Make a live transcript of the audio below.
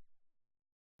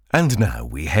And now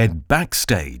we head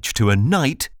backstage to a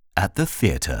night at the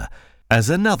theatre as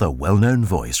another well-known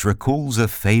voice recalls a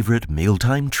favourite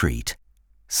mealtime treat,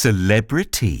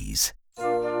 celebriTEAS.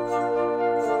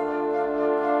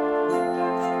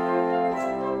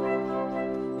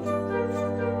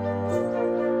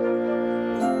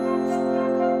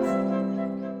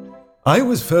 I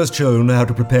was first shown how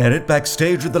to prepare it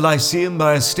backstage at the Lyceum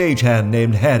by a stagehand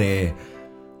named Harry.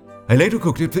 I later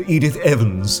cooked it for Edith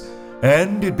Evans,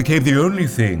 and it became the only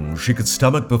thing she could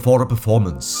stomach before a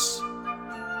performance.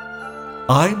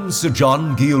 I'm Sir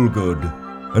John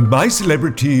Gielgud, and my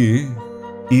celebrity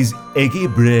is eggy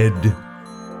bread.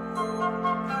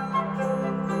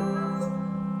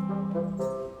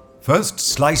 First,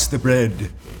 slice the bread.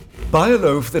 Buy a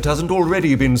loaf that hasn't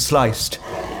already been sliced.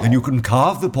 Then you can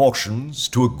carve the portions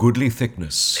to a goodly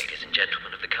thickness. Ladies and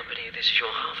gentlemen of the company, this is your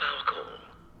half-hour call.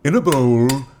 In a bowl,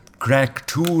 crack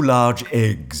 2 large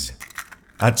eggs.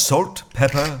 Add salt,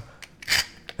 pepper,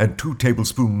 and 2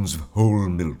 tablespoons of whole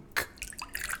milk.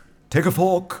 Take a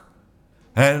fork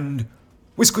and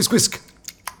whisk, whisk, whisk.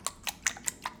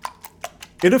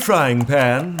 In a frying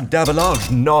pan, dab a large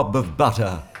knob of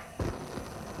butter.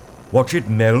 Watch it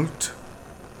melt.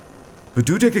 But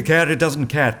do take care it doesn't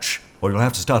catch, or you'll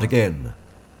have to start again.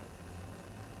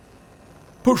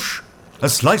 Push a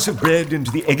slice of bread into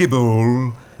the eggy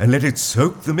bowl and let it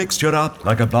soak the mixture up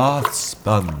like a bath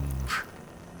sponge.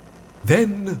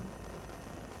 Then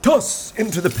toss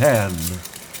into the pan.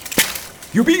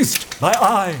 You beast, my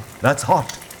eye, that's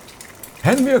hot.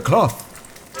 Hand me a cloth.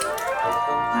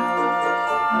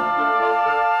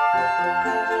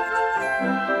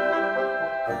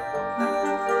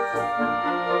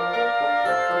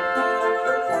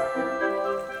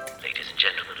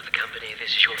 Gentlemen of the company,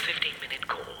 this is your 15-minute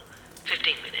call.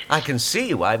 15 minutes. I can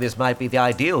see why this might be the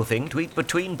ideal thing to eat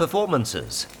between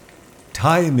performances.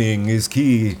 Timing is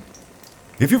key.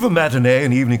 If you've a matinee,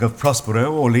 an evening of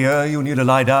Prospero or Lear, you need to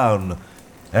lie down.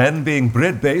 And being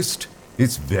bread-based,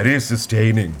 it's very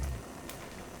sustaining.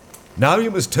 Now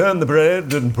you must turn the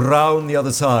bread and brown the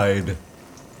other side.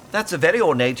 That's a very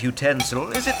ornate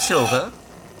utensil. Is it silver?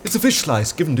 It's a fish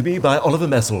slice given to me by Oliver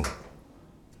Messel.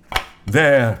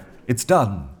 There, it's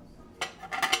done.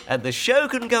 And the show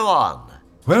can go on.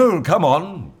 Well, come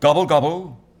on, gobble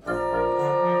gobble.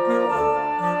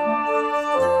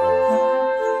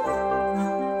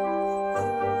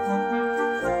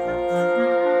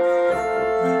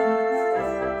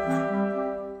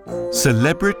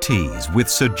 celebriTEAS with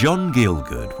Sir John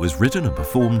Gielgud was written and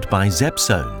performed by Zep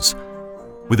Sones,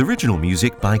 with original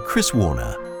music by Chris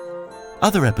Warner.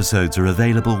 Other episodes are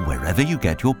available wherever you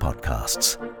get your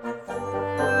podcasts.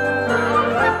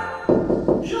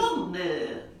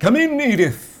 Come in,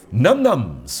 Edith.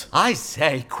 Num-nums. I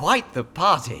say, quite the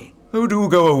party. Oh, do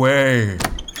go away.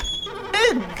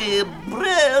 Eggy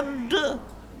bread.